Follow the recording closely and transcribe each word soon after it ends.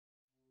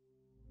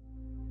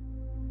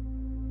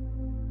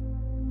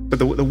But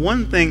the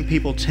one thing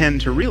people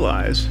tend to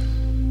realize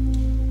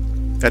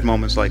at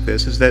moments like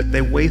this is that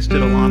they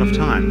wasted a lot of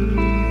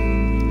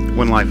time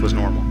when life was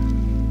normal.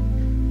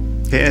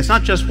 Okay, and it's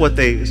not just what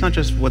they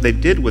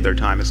did with their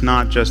time. It's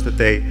not just that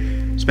they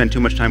spent too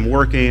much time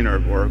working or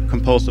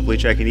compulsively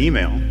checking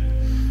email.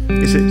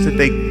 It's that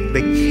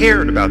they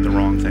cared about the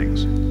wrong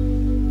things.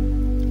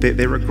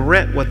 They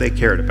regret what they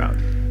cared about.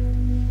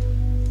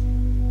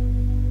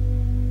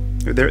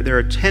 Their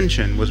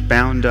attention was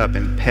bound up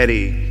in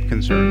petty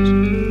concerns,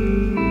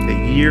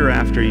 year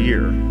after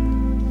year,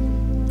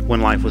 when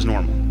life was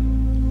normal.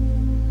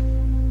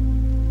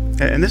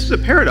 And this is a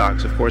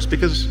paradox, of course,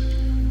 because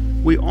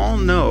we all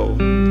know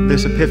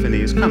this epiphany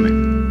is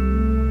coming.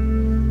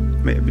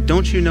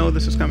 Don't you know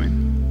this is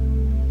coming?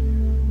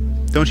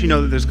 Don't you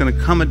know that there's going to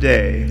come a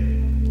day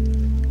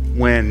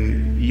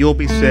when you'll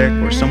be sick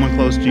or someone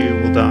close to you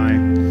will die,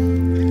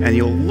 and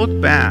you'll look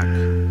back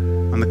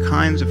on the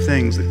kinds of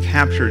things that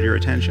captured your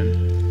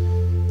attention?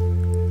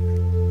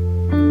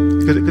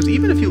 Because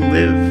even if you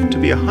live to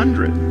be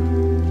 100,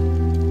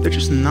 there's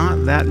just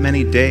not that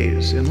many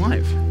days in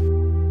life.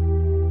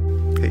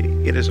 Okay,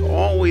 it is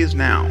always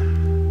now.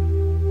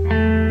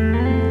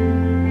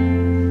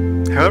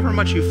 However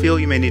much you feel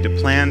you may need to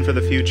plan for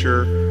the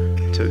future,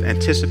 to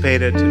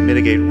anticipate it, to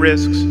mitigate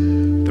risks,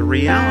 the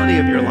reality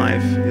of your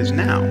life is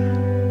now.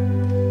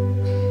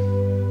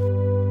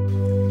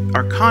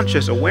 Our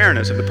conscious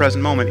awareness of the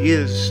present moment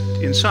is,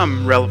 in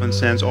some relevant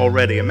sense,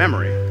 already a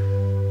memory.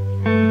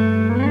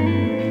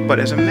 But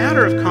as a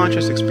matter of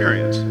conscious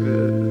experience,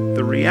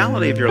 the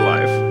reality of your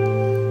life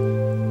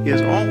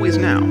is always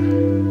now.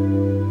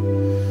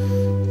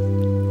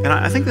 And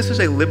I think this is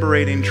a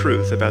liberating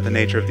truth about the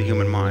nature of the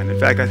human mind. In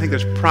fact, I think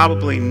there's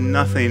probably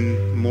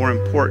nothing more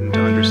important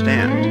to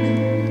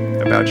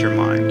understand about your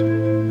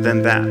mind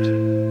than that,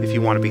 if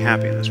you want to be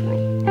happy in this world.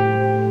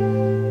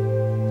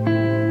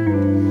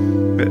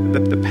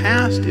 The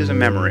past is a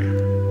memory.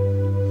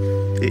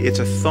 It's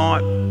a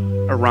thought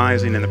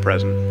arising in the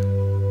present.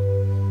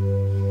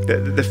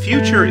 The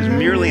future is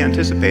merely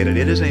anticipated.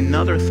 It is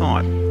another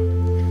thought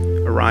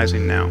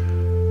arising now.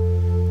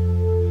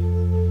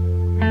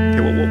 Okay,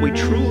 well, what we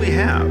truly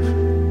have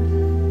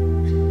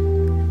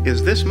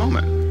is this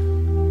moment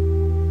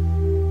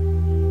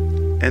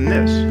and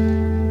this.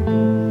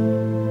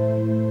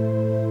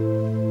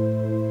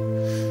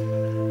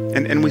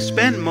 And we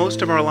spend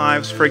most of our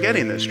lives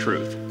forgetting this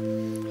truth,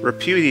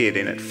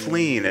 repudiating it,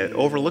 fleeing it,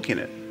 overlooking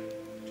it.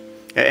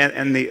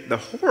 And the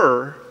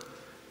horror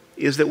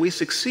is that we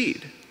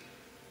succeed.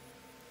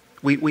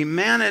 We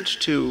manage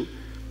to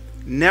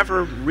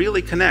never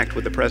really connect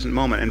with the present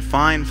moment and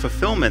find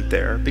fulfillment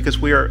there because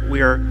we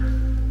are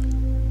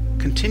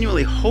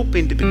continually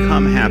hoping to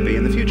become happy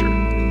in the future.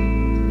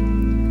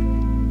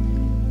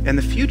 And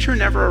the future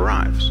never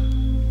arrives.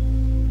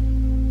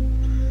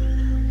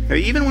 Now,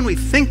 even when we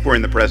think we're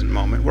in the present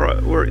moment,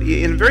 we're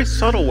in very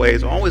subtle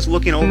ways always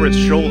looking over its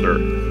shoulder,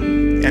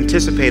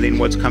 anticipating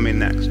what's coming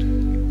next.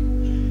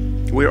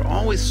 We are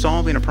always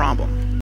solving a problem.